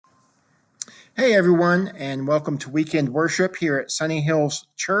Hey, everyone, and welcome to weekend worship here at Sunny Hills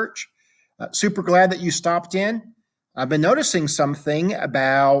Church. Super glad that you stopped in. I've been noticing something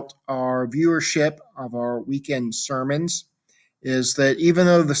about our viewership of our weekend sermons is that even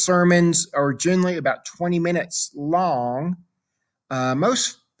though the sermons are generally about 20 minutes long,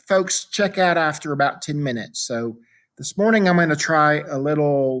 most folks check out after about 10 minutes. So this morning I'm going to try a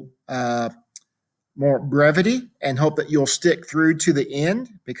little more brevity and hope that you'll stick through to the end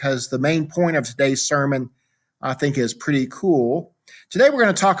because the main point of today's sermon, I think, is pretty cool. Today, we're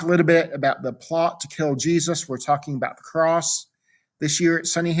going to talk a little bit about the plot to kill Jesus. We're talking about the cross this year at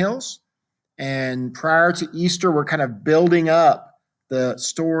Sunny Hills. And prior to Easter, we're kind of building up the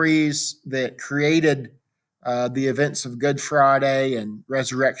stories that created the events of Good Friday and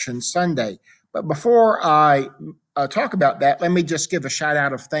Resurrection Sunday. But before I talk about that, let me just give a shout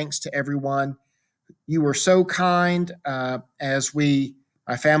out of thanks to everyone. You were so kind as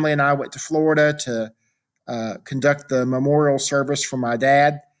my family and I went to Florida to conduct the memorial service for my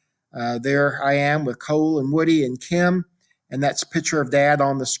dad. There I am with Cole and Woody and Kim, and that's a picture of Dad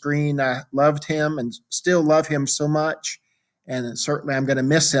on the screen. I loved him and still love him so much, and certainly I'm going to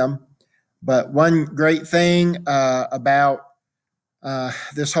miss him. But one great thing about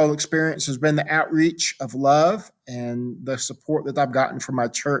this whole experience has been the outreach of love and the support that I've gotten from my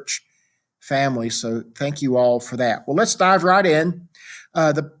church family. So thank you all for that. Well, let's dive right in.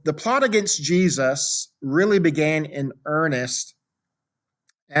 The plot against Jesus really began in earnest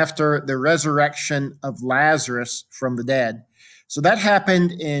after the resurrection of Lazarus from the dead. So that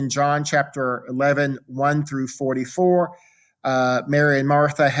happened in John chapter 11, 1 through 44. Mary and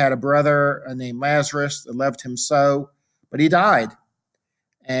Martha had a brother named Lazarus that loved him so, but he died.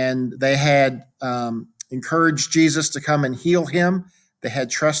 And they had encouraged Jesus to come and heal him. They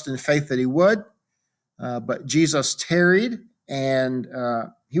had trust and faith that he would, but Jesus tarried, and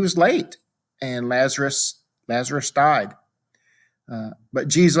he was late, and Lazarus died. But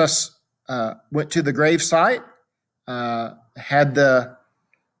Jesus went to the gravesite, had the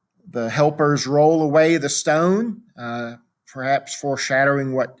helpers roll away the stone, perhaps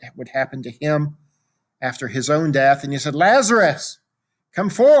foreshadowing what would happen to him after his own death. And he said, "Lazarus, come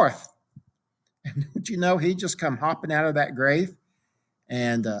forth." And would you know, he just come hopping out of that grave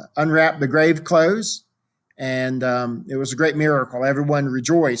and unwrapped the grave clothes. And it was a great miracle. Everyone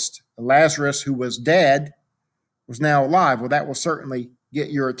rejoiced. Lazarus, who was dead, was now alive. Well, that will certainly get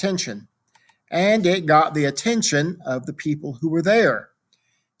your attention. And it got the attention of the people who were there.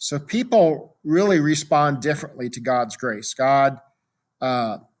 So people really respond differently to God's grace. God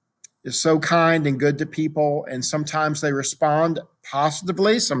is so kind and good to people, and sometimes they respond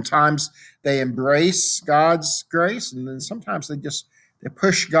positively. Sometimes they embrace God's grace, and then sometimes they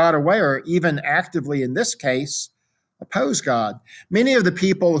push God away, or even actively, in this case, oppose God. Many of the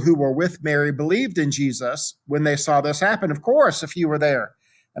people who were with Mary believed in Jesus when they saw this happen. Of course, if you were there,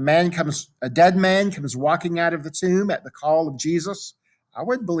 a dead man comes walking out of the tomb at the call of Jesus. I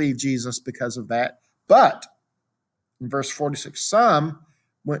would believe Jesus because of that. But in verse 46, some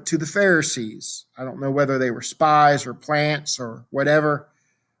went to the Pharisees. I don't know whether they were spies or plants or whatever,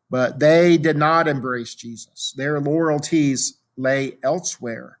 but they did not embrace Jesus. Their loyalties lay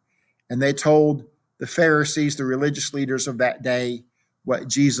elsewhere. And they told the Pharisees, the religious leaders of that day, what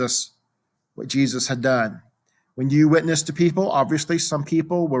Jesus had done. When you witness to people, obviously some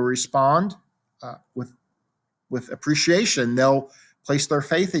people will respond with appreciation. They'll place their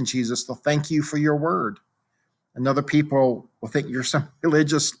faith in Jesus. They'll thank you for your word. And other people will think you're some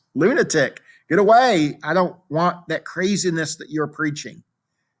religious lunatic. Get away. I don't want that craziness that you're preaching.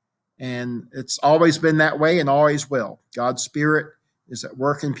 And it's always been that way and always will. God's Spirit is at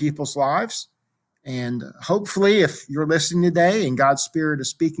work in people's lives. And hopefully, if you're listening today and God's Spirit is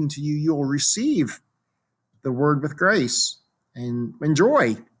speaking to you, you'll receive the word with grace and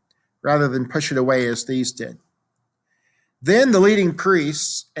enjoy rather than push it away as these did. Then the leading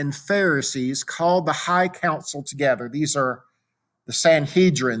priests and Pharisees called the high council together. These are the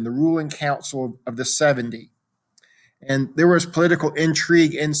Sanhedrin, the ruling council of the 70. And there was political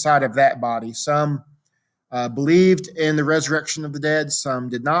intrigue inside of that body. Some believed in the resurrection of the dead. Some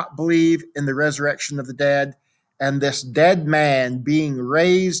did not believe in the resurrection of the dead. And this dead man being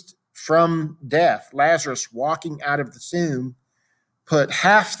raised from death, Lazarus walking out of the tomb, put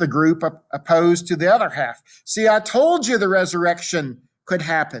half the group opposed to the other half. See, I told you the resurrection could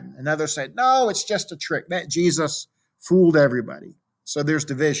happen. And others said, no, it's just a trick. That Jesus fooled everybody. So there's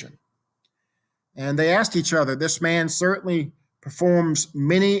division. And they asked each other, this man certainly performs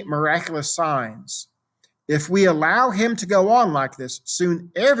many miraculous signs. If we allow him to go on like this,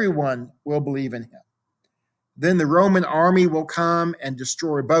 soon everyone will believe in him. Then the Roman army will come and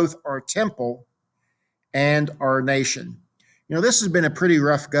destroy both our temple and our nation. This has been a pretty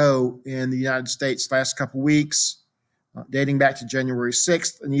rough go in the United States the last couple of weeks, dating back to January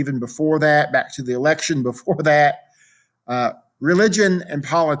 6th, and even before that, back to the election before that. Religion and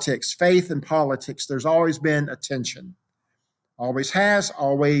politics, faith and politics, there's always been a tension. Always has,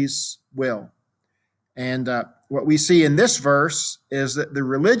 always will. And what we see in this verse is that the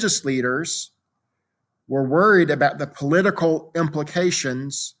religious leaders were worried about the political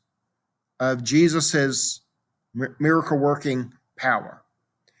implications of Jesus's miracle-working power.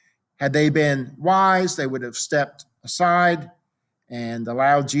 Had they been wise, they would have stepped aside and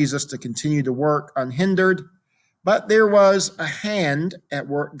allowed Jesus to continue to work unhindered. But there was a hand at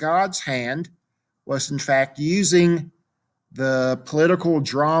work. God's hand was, in fact, using the political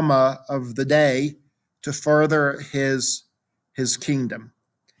drama of the day to further his kingdom.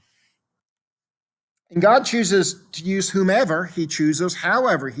 And God chooses to use whomever he chooses,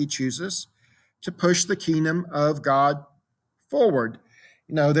 however he chooses, to push the kingdom of God forward.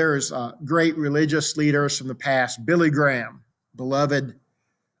 There's great religious leaders from the past. Billy Graham, beloved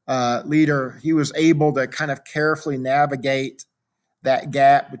leader, he was able to kind of carefully navigate that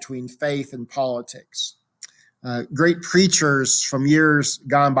gap between faith and politics. Great preachers from years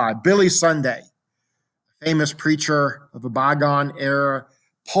gone by. Billy Sunday, famous preacher of a bygone era,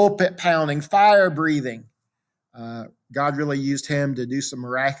 pulpit pounding, fire breathing. God really used him to do some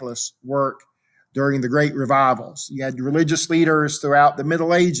miraculous work during the great revivals. You had religious leaders throughout the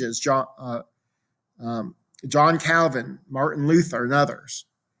Middle Ages, John Calvin, Martin Luther, and others.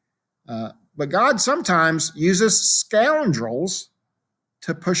 But God sometimes uses scoundrels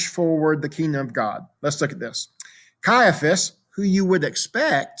to push forward the kingdom of God. Let's look at this. Caiaphas, who you would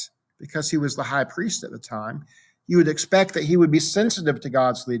expect, because he was the high priest at the time, you would expect that he would be sensitive to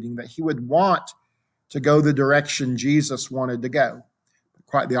God's leading, that he would want to go the direction Jesus wanted to go. But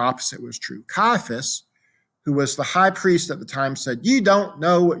quite the opposite was true. Caiaphas, who was the high priest at the time, said, "You don't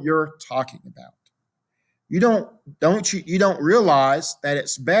know what you're talking about. You don't realize that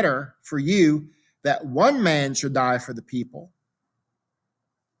it's better for you that one man should die for the people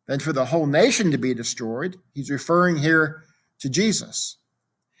than for the whole nation to be destroyed." He's referring here to Jesus.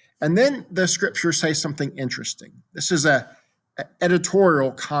 And then the scriptures say something interesting. This is an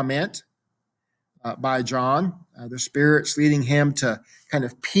editorial comment by John. The Spirit's leading him to kind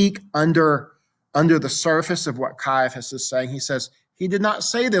of peek under the surface of what Caiaphas is saying. He says, he did not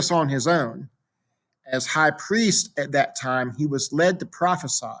say this on his own. As high priest at that time, he was led to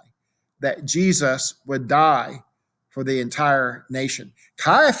prophesy that Jesus would die for the entire nation.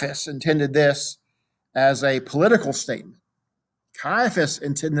 Caiaphas intended this as a political statement. Caiaphas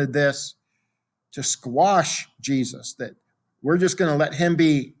intended this to squash Jesus, that we're just going to let him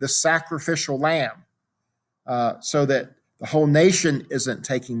be the sacrificial lamb so that the whole nation isn't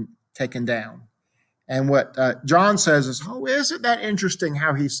taken down. And what John says is, isn't that interesting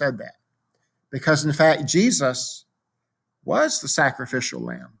how he said that? Because, in fact, Jesus was the sacrificial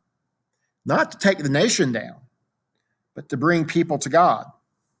lamb, not to take the nation down, but to bring people to God.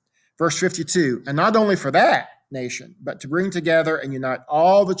 Verse 52, and not only for that nation, but to bring together and unite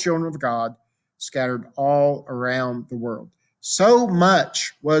all the children of God scattered all around the world. So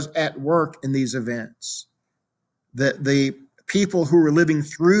much was at work in these events that the people who were living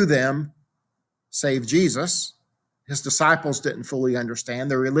through them, save Jesus, his disciples didn't fully understand.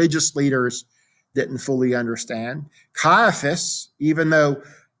 The religious leaders didn't fully understand. Caiaphas, even though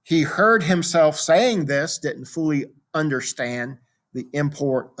he heard himself saying this, didn't fully understand the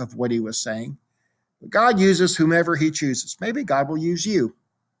import of what he was saying. But God uses whomever he chooses. Maybe God will use you.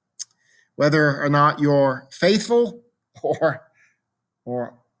 Whether or not you're faithful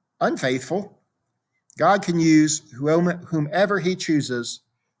or unfaithful, God can use whomever he chooses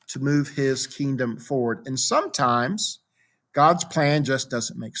to move his kingdom forward. And sometimes God's plan just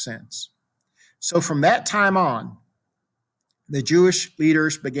doesn't make sense. So from that time on, the Jewish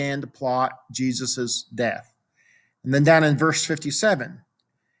leaders began to plot Jesus' death. And then down in verse 57,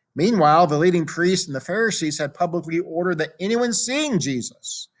 meanwhile, the leading priests and the Pharisees had publicly ordered that anyone seeing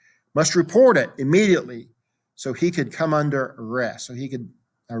Jesus must report it immediately so he could come under arrest, so he could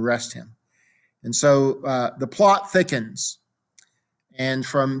arrest him. And so the plot thickens. And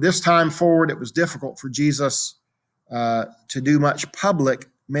from this time forward, it was difficult for Jesus to do much public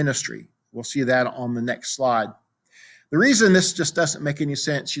ministry. We'll see that on the next slide. The reason this just doesn't make any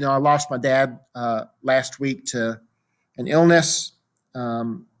sense, I lost my dad last week to an illness.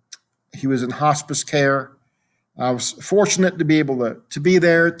 He was in hospice care. I was fortunate to be able to be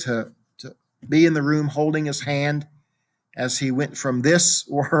there, to be in the room holding his hand as he went from this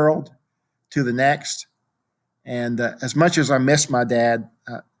world to the next. And as much as I miss my dad,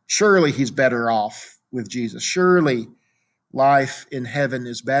 surely he's better off with Jesus. Surely life in heaven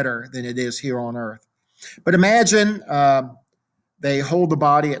is better than it is here on earth. But imagine they hold the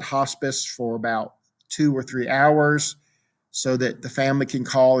body at hospice for about 2 or 3 hours so that the family can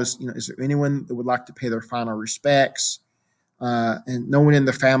call. Is there anyone that would like to pay their final respects? And no one in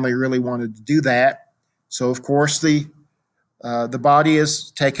the family really wanted to do that. So, of course, the body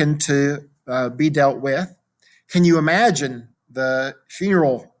is taken to be dealt with. Can you imagine the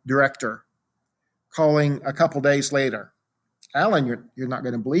funeral director calling a couple days later? Alan, you're not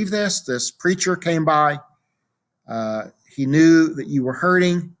going to believe this. This preacher came by. He knew that you were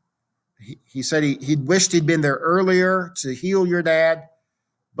hurting. He said he'd wished he'd been there earlier to heal your dad,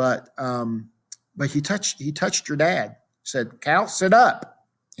 but he touched your dad. He said, "Cal, sit up,"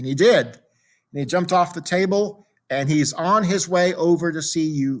 and he did. And he jumped off the table, and he's on his way over to see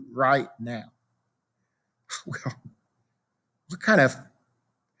you right now. Well, what kind of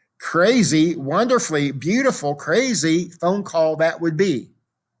crazy, wonderfully beautiful, crazy phone call that would be.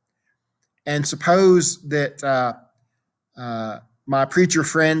 And suppose that my preacher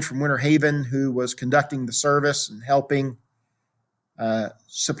friend from Winter Haven, who was conducting the service and helping,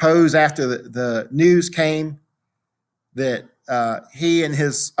 suppose after the news came that he and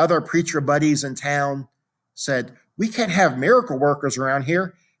his other preacher buddies in town said, "We can't have miracle workers around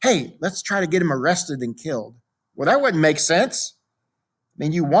here. Hey, let's try to get him arrested and killed." Well, that wouldn't make sense. I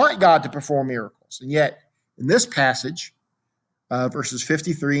mean, you want God to perform miracles. And yet, in this passage, verses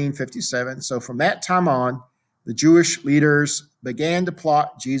 53 and 57, so from that time on, the Jewish leaders began to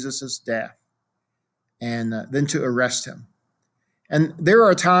plot Jesus' death and then to arrest him. And there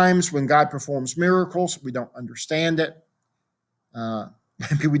are times when God performs miracles, we don't understand it.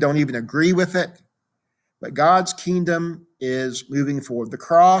 Maybe we don't even agree with it. But God's kingdom is moving forward. The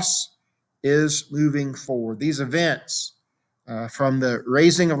cross is moving forward. These events, from the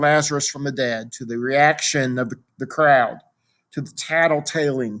raising of Lazarus from the dead to the reaction of the crowd, to the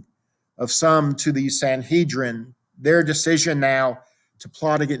tattletaling of some to the Sanhedrin, their decision now to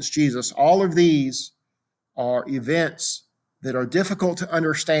plot against Jesus. All of these are events that are difficult to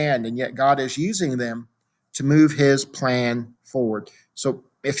understand, and yet God is using them to move his plan forward. So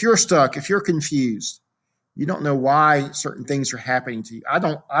if you're stuck, if you're confused, you don't know why certain things are happening to you. I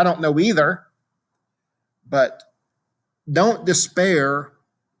don't know either, but don't despair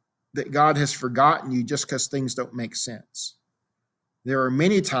that God has forgotten you just because things don't make sense. There are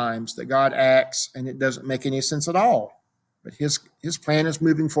many times that God acts and it doesn't make any sense at all, but his plan is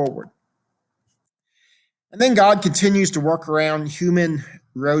moving forward. And then God continues to work around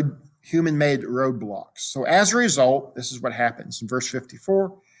human-made roadblocks. So as a result, this is what happens in verse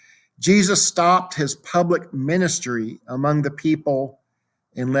 54. Jesus stopped his public ministry among the people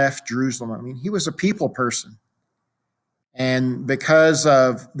and left Jerusalem. I mean, he was a people person. And because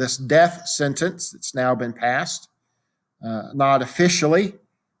of this death sentence that's now been passed, not officially,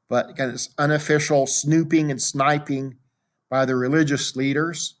 but kind of this unofficial snooping and sniping by the religious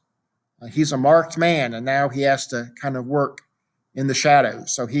leaders, he's a marked man, and now he has to kind of work in the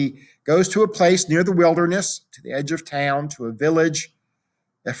shadows. So he goes to a place near the wilderness, to the edge of town, to a village,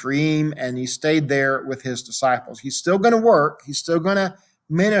 Ephraim, and he stayed there with his disciples. He's still going to work. He's still going to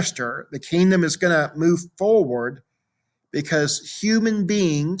minister. The kingdom is going to move forward because human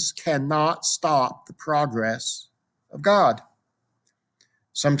beings cannot stop the progress of God.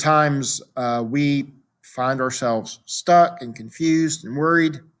 Sometimes we find ourselves stuck and confused and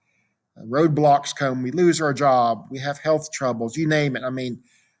worried. Roadblocks come, we lose our job, we have health troubles, you name it. I mean,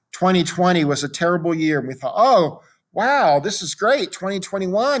 2020 was a terrible year. And we thought, oh, wow, this is great.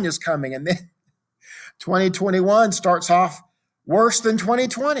 2021 is coming. And then 2021 starts off worse than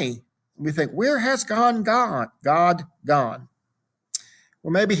 2020. We think, where has God gone? Well,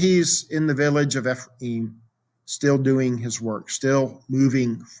 maybe he's in the village of Ephraim, still doing his work, still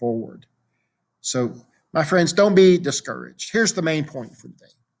moving forward. So, my friends, don't be discouraged. Here's the main point for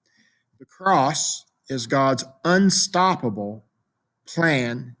today. The cross is God's unstoppable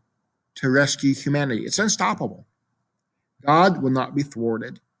plan to rescue humanity. It's unstoppable. God will not be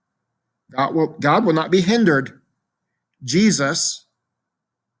thwarted. God will not be hindered. Jesus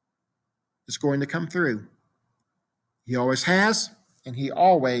is going to come through. He always has, and he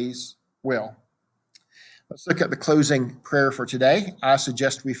always will. Let's look at the closing prayer for today. I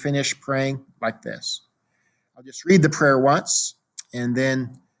suggest we finish praying like this. I'll just read the prayer once, and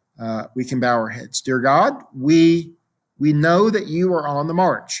then we can bow our heads. Dear God, we know that you are on the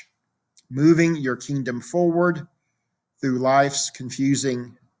march, moving your kingdom forward through life's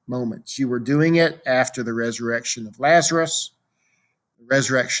confusing moments. You were doing it after the resurrection of Lazarus, the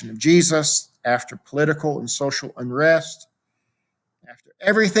resurrection of Jesus, after political and social unrest, after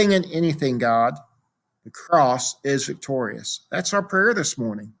everything and anything, God. The cross is victorious. That's our prayer this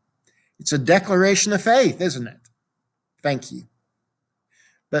morning. It's a declaration of faith, isn't it? Thank you.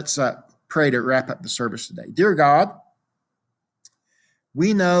 Let's pray to wrap up the service today. Dear God,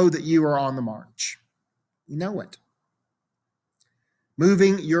 we know that you are on the march. We know it.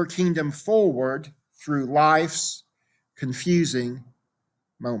 Moving your kingdom forward through life's confusing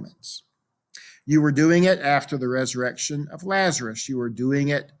moments. You were doing it after the resurrection of Lazarus. You were doing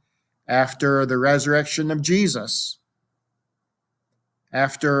it after the resurrection of Jesus,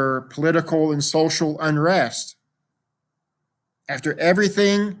 after political and social unrest. After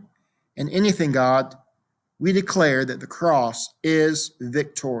everything and anything, God, we declare that the cross is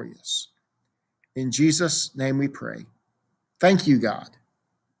victorious. In Jesus' name we pray. Thank you, God.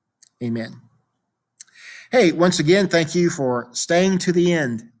 Amen. Hey, once again, thank you for staying to the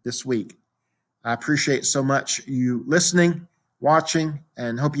end this week. I appreciate so much you listening, watching,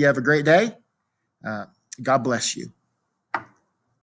 and hope you have a great day. God bless you.